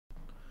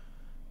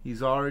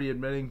He's already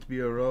admitting to be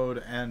a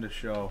road and a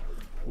show.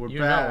 We're You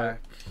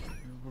back.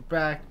 We're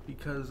back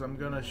because I'm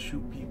gonna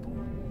shoot people.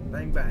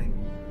 Bang bang.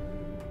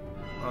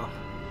 Oh,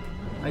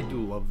 I do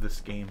love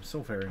this game so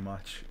very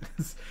much.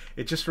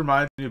 It just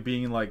reminds me of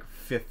being in like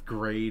 5th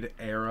grade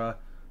era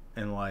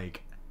and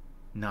like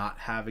not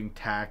having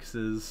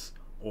taxes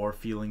or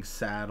feeling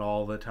sad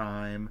all the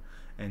time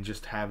and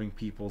just having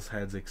people's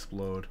heads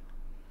explode.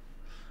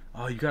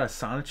 Oh, you got a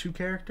Sonichu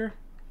character?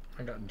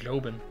 I got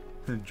Jobin.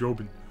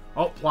 Jobin.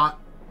 Oh, plot.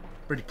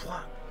 Pretty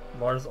plot.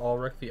 Lars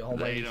Ulrich, the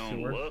almighty They don't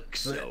sewer. look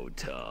so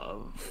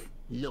tough.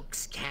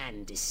 Looks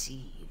can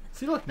deceive.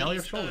 See, look, now you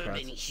have These shoulder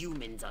urban pads.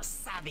 humans are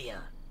savvier,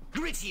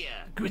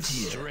 grittier,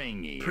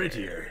 Stringy.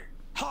 Prettier.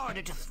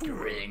 harder to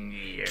fool.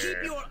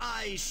 Keep your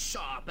eyes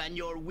sharp and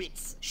your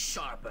wits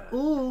sharper.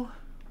 Ooh.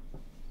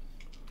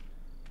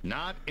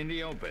 Not in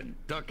the open.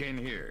 Duck in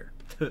here.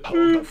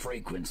 Hold the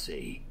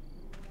frequency.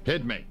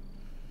 Hit me.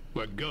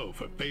 We're go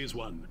for phase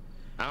 1.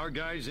 Our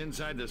guys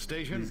inside the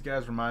station. These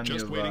guys remind me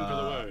Just of, waiting for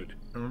the word.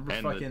 remember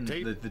And the fucking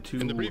tape the two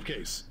In the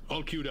briefcase,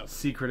 all queued up.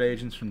 secret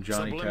agents from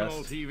Johnny Subliminal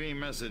Test? TV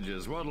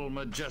messages. What'll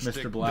majestic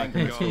Mr. Black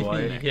bingo and Mr.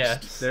 White. next?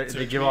 Yes.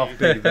 They give off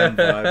Big Ben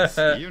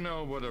vibes. You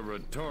know what a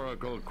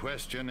rhetorical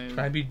question is? Can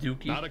I be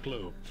Dookie? Not a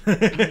clue.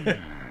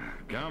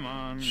 Come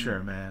on. Sure,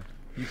 man.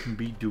 You can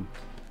be Duke.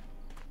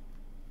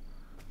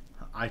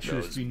 I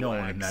choose to be no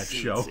one in that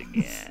show.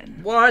 Again.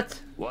 What?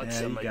 What's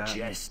Yeah, a you got me.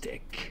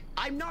 majestic?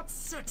 I'm not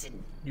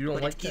certain, You don't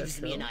but like it that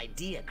gives me show? an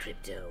idea,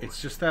 Crypto.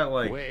 It's just that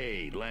like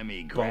Wait, let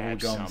me grab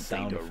bubblegum something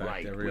sound to effect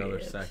write every other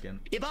with. second.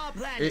 If our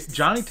plan is to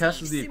Johnny Test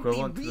succeed, is the simply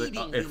equivalent to the,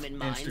 reading if human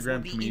minds will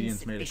Instagram be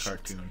comedians made a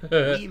insufficient.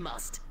 cartoon. We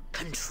must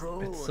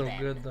control It's so them.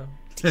 good though.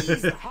 To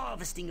ease the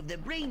harvesting of their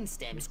brain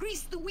stems,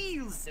 grease the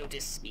wheels, so to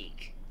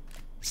speak.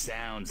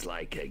 Sounds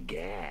like a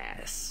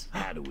gas.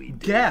 How do we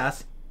do?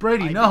 Gas?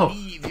 Brady, I no.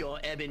 believe your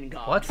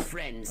Ebengard What?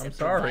 friends I'm have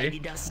sorry.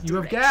 provided us You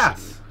have direction.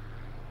 gas.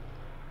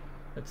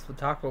 It's the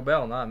Taco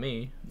Bell, not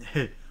me.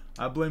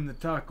 I blame the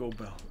Taco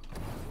Bell.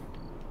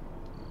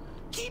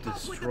 Keep up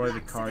with Destroy the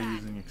black car sedan.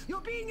 using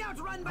You're being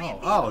outrun by Oh, a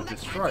vehicle oh, that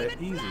destroy can't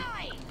it, even easy.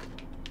 fly.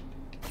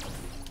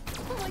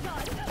 Oh my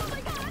god! Oh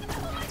my god!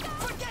 Oh my god!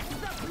 Forget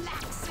the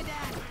black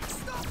sedan.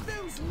 Stop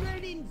those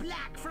men in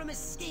black from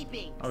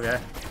escaping. Okay.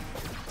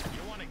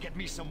 You want to get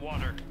me some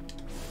water?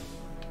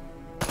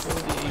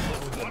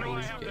 What do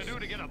I have to do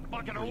to get a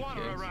bucket of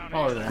water around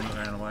Oh, here? then he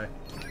ran away.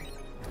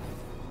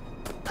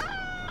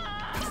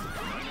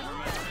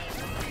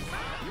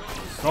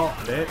 Salt,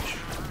 bitch.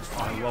 Oh,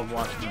 I love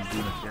watching them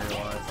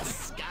dematerialize.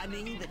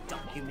 Scanning the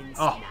documents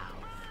Oh. now.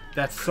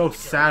 That's so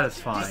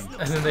satisfying.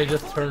 And then they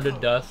just turn to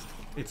dust.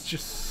 It's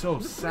just so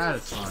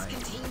satisfying.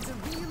 Contains a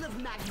reel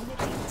of magnetic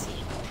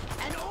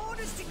tape and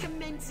orders to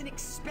commence an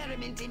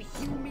experiment in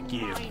human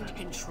Give. mind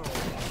control.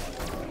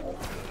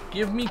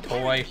 Give me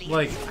toy.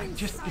 Like,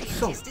 it's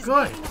so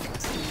good.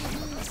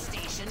 TV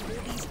station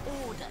for these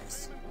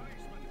orders.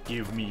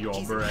 Give me your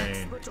He's an brain.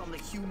 expert on the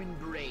human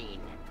brain.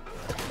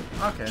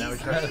 Okay, now we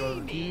just have to go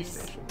to the TV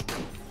station.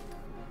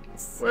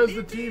 Where's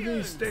the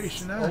TV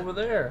station at? Over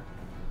there.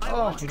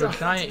 Oh, Where the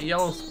giant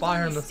yellow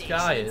spire in the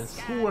sky is.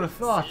 who would have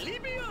thought?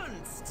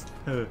 Libyans.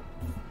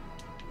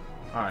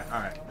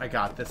 Alright, I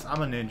got this.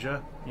 I'm a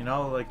ninja. You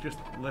know, like, just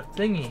lift.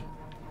 Thingy.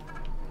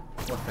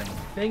 What thing?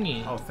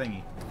 Thingy. Oh,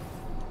 thingy.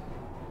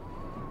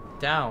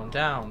 Down,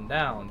 down,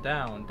 down,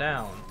 down,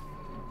 down.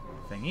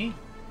 Thingy?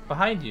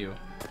 Behind you.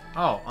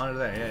 Oh, under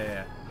there.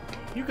 Yeah.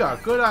 You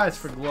got good eyes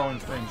for glowing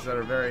things that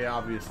are very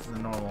obvious to the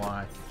normal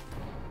eye.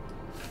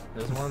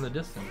 There's one in the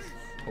distance.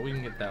 But we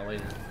can get that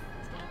later.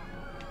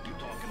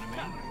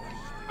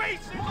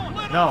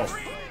 No.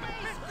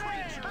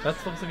 That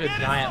looks like a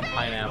giant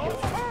pineapple.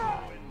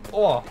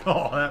 Oh!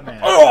 Oh, that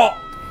man.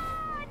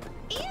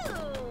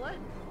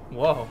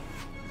 Whoa.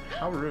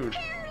 How rude.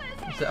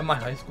 Is that my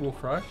high school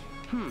crush?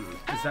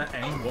 Is that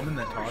any woman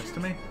that talks to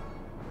me?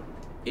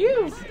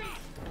 Ew!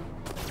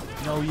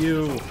 No,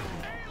 you.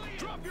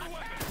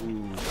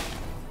 Ooh.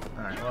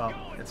 Alright,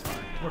 well, it's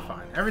fine. We're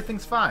fine.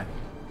 Everything's fine.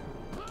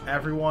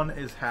 Everyone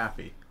is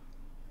happy.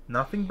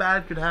 Nothing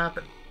bad could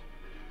happen.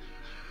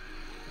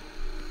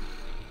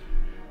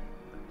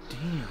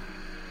 Damn.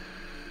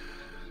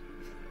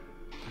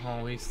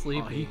 Oh, he's Oh,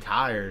 sleepy. he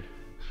tired.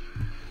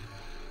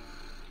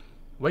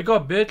 Wake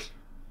up, bitch!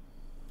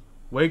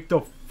 Wake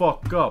the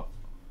fuck up.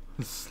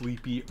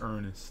 Sleepy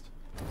Ernest.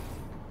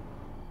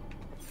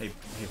 Hey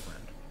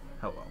friend.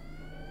 Hello.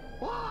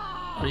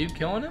 Are you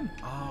killing him?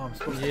 Oh, I'm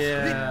supposed to.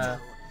 Yeah.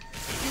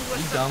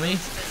 You dummy.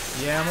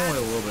 Yeah, I'm only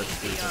a little bit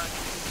stupid.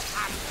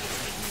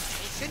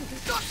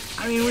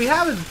 I mean, we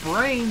have his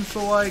brain,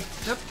 so like,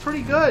 that's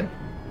pretty good.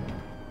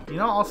 You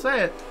know, I'll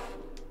say it.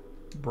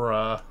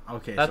 Bruh.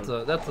 Okay, That's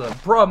so, a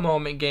bruh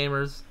moment,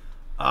 gamers.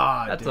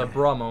 That's damn. a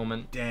bruh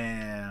moment.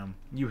 Damn.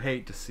 You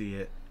hate to see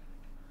it.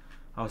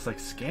 I was like,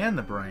 scan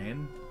the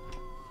brain.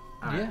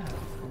 Alright. Yeah.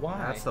 Why?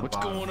 That's the What's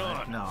bottom, going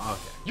right? on? No, okay.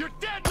 You're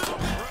dead, little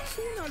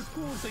Soon I'll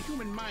prove the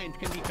human mind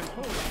can be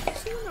controlled.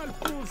 Soon I'll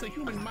prove the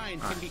human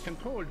mind can be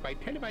controlled by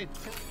televised.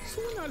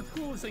 Soon I'll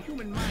prove the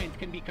human mind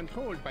can be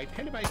controlled by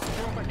televised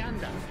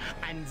propaganda.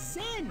 And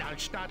then I'll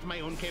start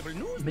my own cable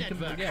news Make him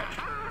network. forget.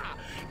 Ha-ha!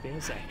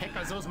 There's a heck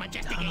of those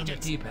majestic Down on the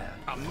agents. D-pad.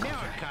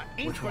 America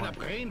ain't Which gonna one?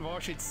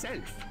 brainwash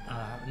itself.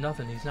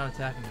 Nothing. He's not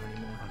attacking you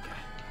anymore. Okay.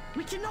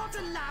 We cannot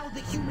allow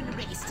the human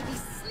race to be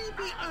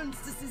Sleepy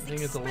Ernstus's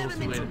think it's a little too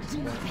late experimental at this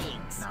guinea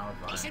point. pigs. Now we're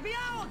They fine. should be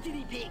our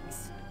guinea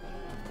pigs.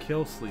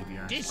 Kill Sleepy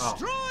Ernst.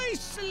 Destroy Oh,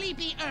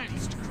 Sleepy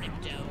Ernst,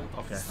 Crypto.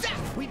 okay.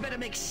 Zap! We better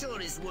make sure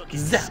his work is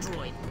Zap!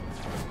 destroyed.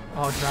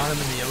 Oh, drown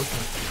him in the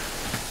ocean.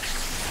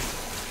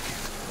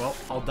 Well,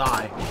 I'll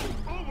die.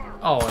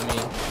 Oh, I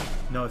mean,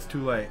 No, it's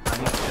too late. I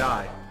need to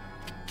die.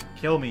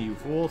 Kill me, you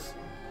fools.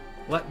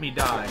 Let me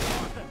die.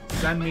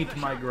 Send me to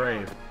my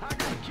grave.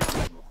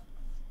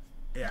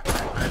 Yeah,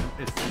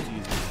 it's easy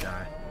to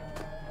die.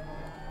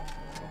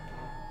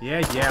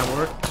 Yeah,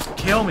 we're... Just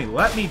kill me.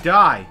 Let me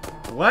die.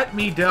 Let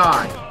me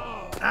die.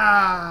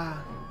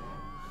 Ah.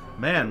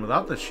 Man,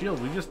 without the shield,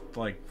 we just,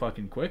 like,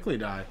 fucking quickly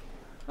die.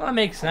 well, that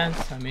makes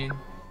sense. I mean,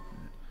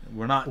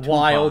 We're not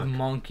wild Tupac.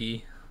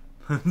 monkey.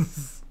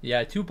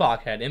 Yeah,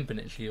 Tupac had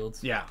infinite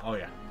shields. Yeah, oh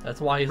yeah.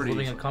 That's why he's Pretty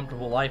living easy. a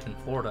comfortable life in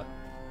Florida,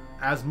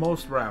 As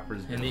most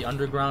rappers do. in the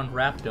underground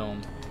rap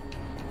dome.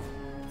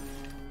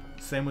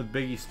 Same with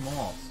Biggie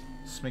Smalls.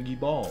 Smiggy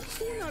Balls.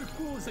 Soon I'll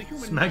prove the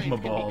human Smegma mind can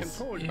balls. be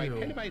controlled by Ew.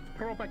 televised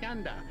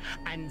propaganda.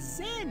 And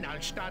then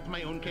I'll start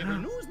my own cable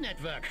news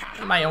network.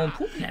 Ha-ha! My own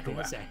poop network.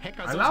 There's a heck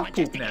of I those love Poop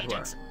majestic Network.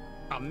 agents.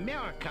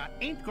 America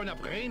ain't gonna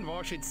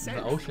brainwash The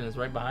itself. ocean is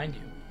right behind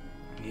you.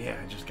 Yeah,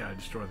 I just gotta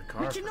destroy the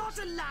We car. cannot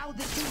allow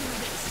the human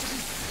race to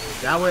be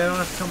Sleepy That way I don't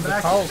have to come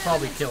back. Car will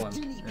probably kill him.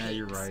 guinea Yeah,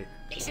 you're pigs. right.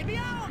 They should be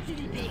our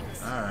guinea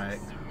pigs. Alright.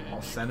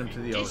 I'll send him to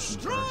the ocean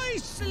Destroy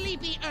first.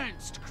 Sleepy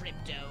Ernst,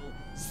 Crypto.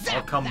 I'll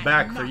Zap come that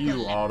back for you,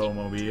 knucklehead.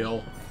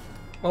 automobile.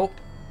 Oh,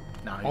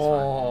 No, he's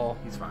Oh.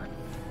 fine. He's fine.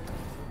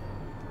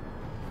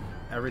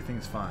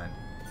 Everything's fine.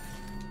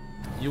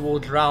 you will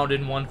drown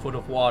in 1 foot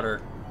of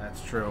water.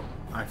 That's true.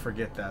 I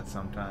forget that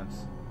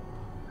sometimes.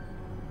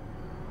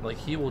 Like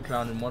he will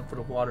drown in 1 foot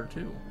of water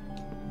too.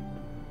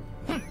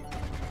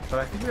 But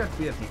I think we have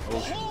to be at the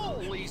ocean.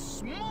 Holy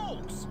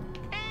smokes!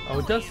 Oh,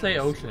 it does say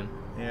ocean.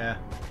 Yeah.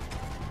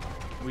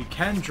 We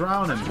can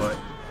drown him, but...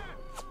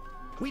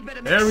 We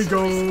better make There we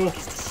sure his go. work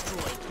is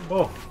destroyed.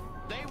 Oh.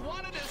 They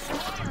wanted to destroy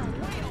our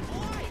way of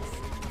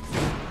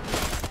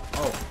life!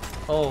 Oh.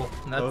 Oh,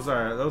 that's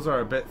Those are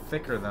a bit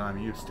thicker than I'm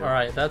used to. all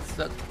right. That's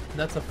a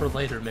for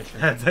later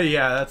mission.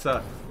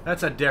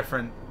 That's a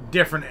different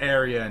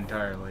area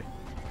entirely.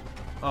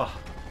 Oh,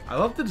 I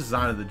love the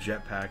design of the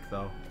jetpack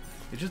though.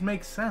 It just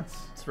makes sense.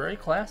 It's very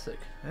classic.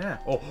 Yeah.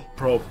 Oh,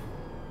 probe.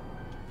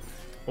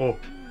 Oh,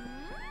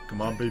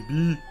 come on,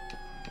 baby.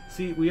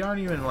 See, we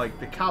aren't even like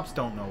the cops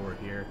don't know we're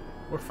here.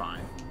 We're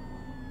fine.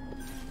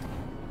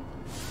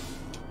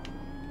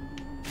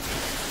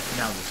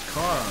 Now this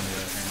car, on the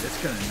other hand,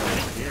 it's gonna know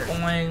we're here.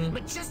 Boing.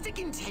 Majestic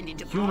intended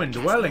to Human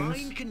broadcast dwellings.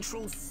 mind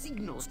control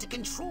signals to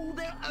control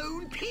their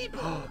own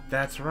people.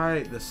 That's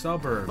right, the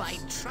suburbs. By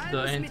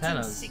transmitting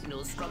antennas.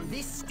 signals from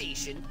this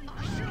station,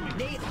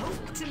 they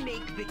hope to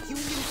make the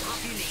human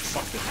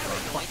population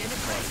paranoid and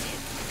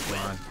aggressive. Come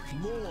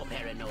on. More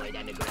paranoid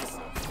and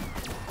aggressive.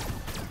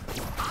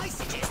 I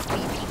suggest we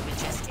beat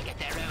Majestic at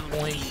their own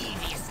Boing.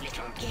 devious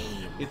little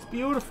game. It's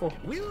beautiful.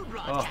 We'll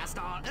broadcast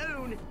our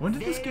own. When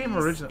did this very game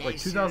originate? Like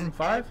special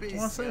 2005? I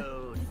wanna say?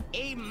 episode.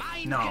 A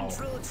mind No,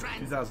 control trans.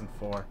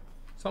 2004.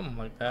 Something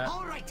like that.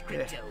 All right,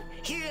 Crypto.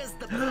 Here's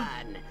the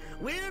plan.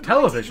 We're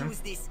Television? going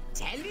to use this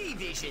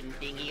television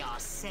thingy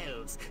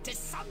ourselves to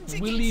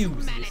subjugate We'll use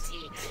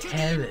humanity this to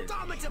tele- the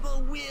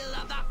indomitable will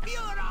of the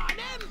Furon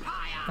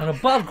Empire. An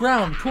above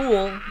ground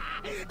pool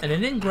and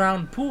an in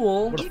ground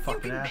pool. What a If you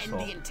fucking can asshole.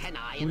 bend the antennae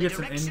Who in the gets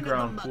an direction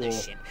in-ground of the pool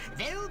mothership,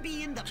 they'll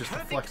be in the just to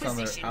perfect flex on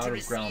their position to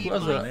out-of-ground receive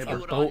Who has pool? a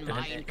Furon boat and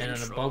mind an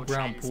control above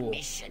ground pool?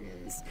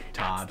 transmissions.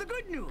 Todd. That's the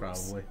good news.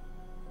 Probably.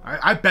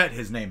 I bet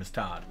his name is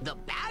Todd. The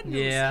bad news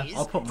Yeah. is,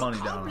 I'll put money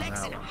for down on complex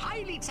that and one.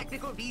 highly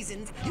technical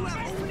reasons, you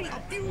have only a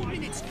few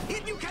minutes.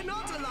 If you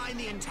cannot align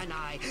the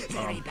antennae,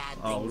 very bad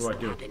what things do I will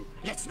do? happen.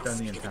 Let's not Bend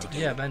the speak of it antennae.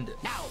 again. Yeah, bend it.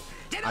 Now,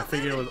 get I up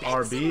figured there it was and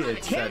bend RB, some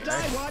it said Can't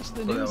I X, watch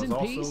the but I news was in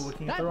also peace?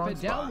 looking at That the wrong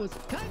Vidal spot. was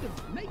kind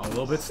of making A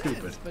little bit sense,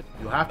 stupid. but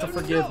You'll have to better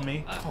forgive know.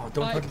 me. Oh,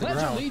 don't I touch the pledge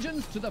ground.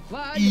 allegiance to the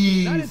flag of the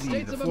United Easy.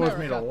 States The of floor's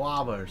made of America.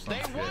 lava or some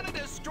They shit. want to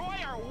destroy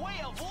our way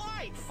of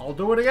life! I'll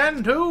do it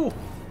again too.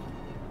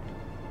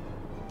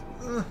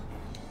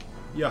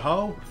 Yo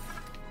ho.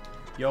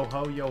 Yo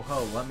ho, yo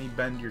ho. Let me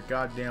bend your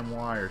goddamn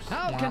wires.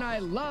 How can I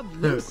love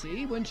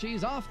Lucy when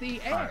she's off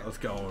the air? Alright, let's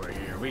go over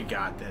here. We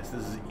got this.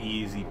 This is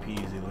easy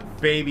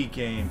peasy. Baby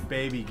game.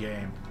 Baby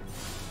game.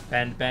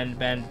 Bend, bend,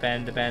 bend,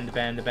 bend, bend,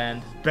 bend,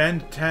 bend.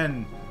 Bend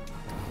 10.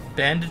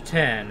 Bend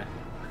 10.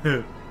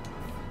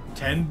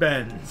 10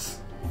 bends.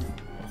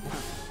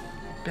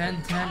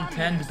 Bend 10,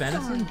 10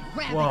 venison?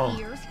 Whoa.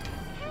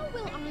 How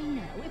will I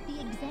know if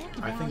the exact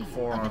I think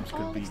forearms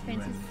could beat you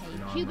in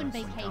arm Cuban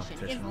wrestling vacation is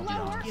competition, I'll be lower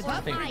honest. or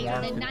I think higher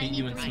Warren than could beat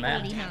you in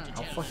Smash. 93.89.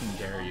 How fucking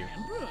dare you?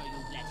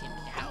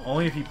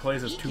 Only if he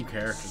plays as two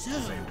characters at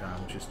the same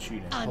time, which is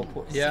cheating.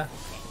 Yeah.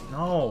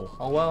 No,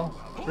 Oh well.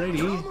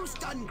 Brady, Almost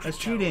done, that's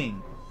Crypto.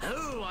 cheating.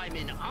 Oh, I'm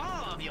in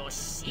awe of your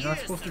You're not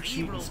supposed to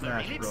cheat in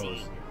Smash Bros.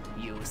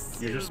 You're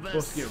just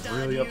supposed to get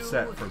really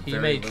upset for He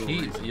very may little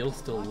cheat, reason. you'll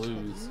still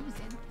lose.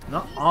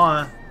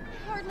 Nuh-uh.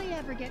 Hardly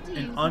ever get to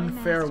An use my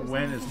unfair master's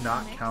win is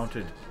not mechanics.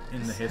 counted in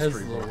the Says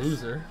history the books.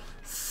 loser.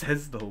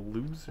 Says the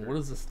loser. What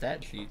does the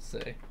stat sheet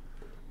say?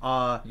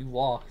 You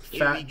lost.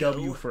 Fat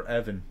W for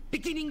Evan.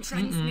 Beginning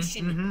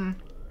transmission. Mm-hmm.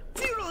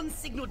 Furon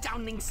signal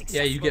downlink successful.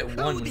 Yeah, you get one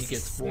Oh, when he this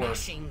gets is 4.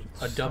 smashing.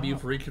 A W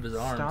for each of his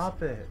arms.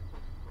 Stop it.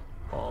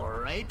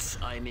 Alright,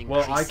 I'm increasing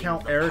Well, I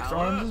count the Eric's power.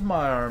 arms as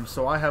my arms,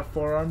 so I have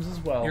 4 arms as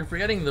well. You're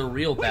forgetting the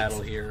real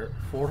battle here.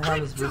 4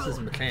 arms versus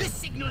This Machamp.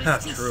 signal is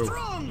That's too true.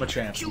 strong.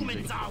 Machamp's Humans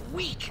easy. are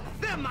weak.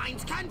 Their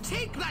minds can't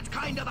take that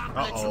kind of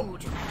Uh-oh.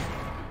 amplitude.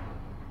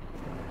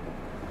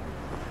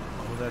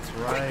 Oh, that's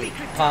Quickly, right.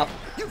 Crypto. Pop.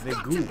 You've They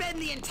got goop. to bend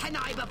the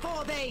antennae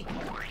before they.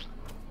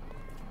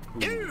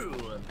 Ooh,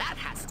 that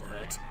has to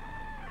hurt.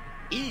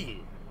 Ew.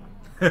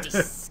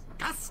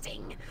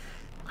 Disgusting.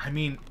 I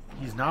mean,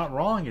 he's not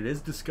wrong. It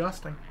is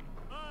disgusting.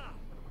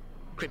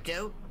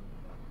 Crypto?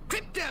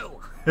 Crypto!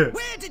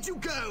 Where did you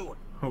go?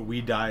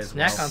 We die as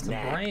Snack well. on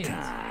some brains.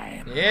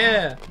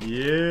 Yeah.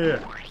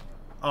 Yeah.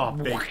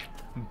 Oh,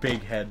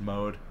 big head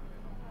mode.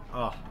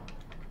 Oh,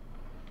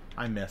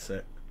 I miss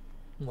it.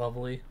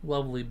 Lovely.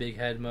 Lovely big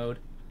head mode.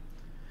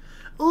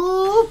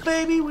 Ooh,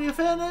 baby, we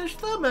finished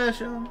the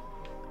mission.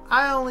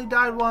 I only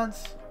died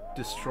once.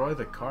 Destroy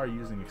the car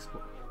using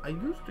explosives. I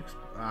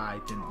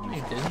didn't use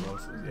You didn't.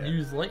 explosives yet.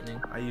 Use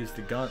lightning. I used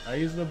the gun. I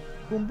used the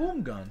boom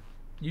boom gun.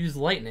 Use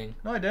lightning.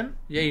 No, I didn't.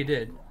 Yeah, you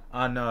did.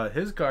 On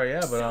his car,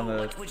 yeah, but on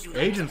the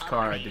agent's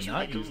car, I did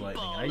not use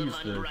lightning. I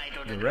used the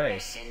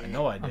ray. I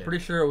know I did. I'm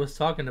pretty sure it was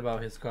talking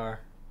about his car.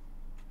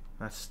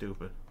 That's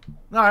stupid.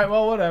 Alright,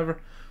 well, whatever.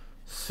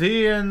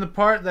 See you in the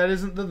part that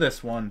isn't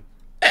this one.